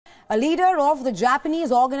A leader of the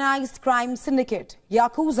Japanese organized crime syndicate,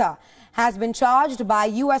 Yakuza, has been charged by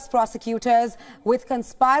U.S. prosecutors with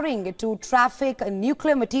conspiring to traffic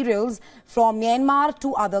nuclear materials from Myanmar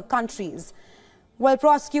to other countries. Well,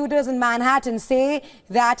 prosecutors in Manhattan say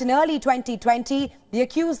that in early 2020, the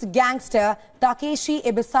accused gangster Takeshi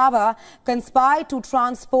Ebisawa conspired to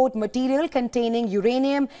transport material containing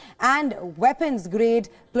uranium and weapons-grade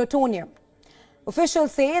plutonium.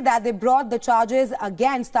 Officials say that they brought the charges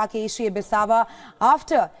against Takeshi Ebisawa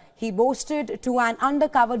after he boasted to an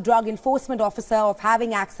undercover drug enforcement officer of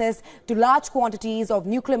having access to large quantities of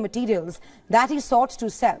nuclear materials that he sought to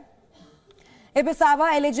sell.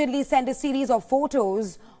 Ebisawa allegedly sent a series of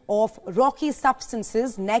photos of rocky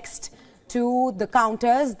substances next to the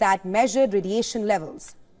counters that measured radiation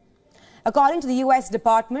levels. According to the U.S.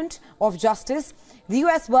 Department of Justice, the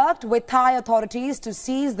U.S. worked with Thai authorities to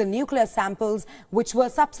seize the nuclear samples, which were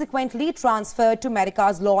subsequently transferred to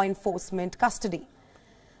America's law enforcement custody.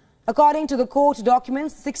 According to the court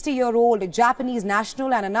documents, 60-year-old Japanese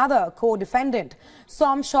national and another co-defendant,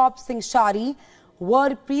 Somshop Singh Shari,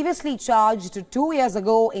 were previously charged 2 years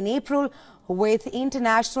ago in April with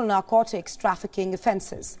international narcotics trafficking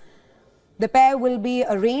offences. The pair will be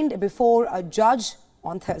arraigned before a judge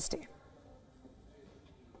on Thursday.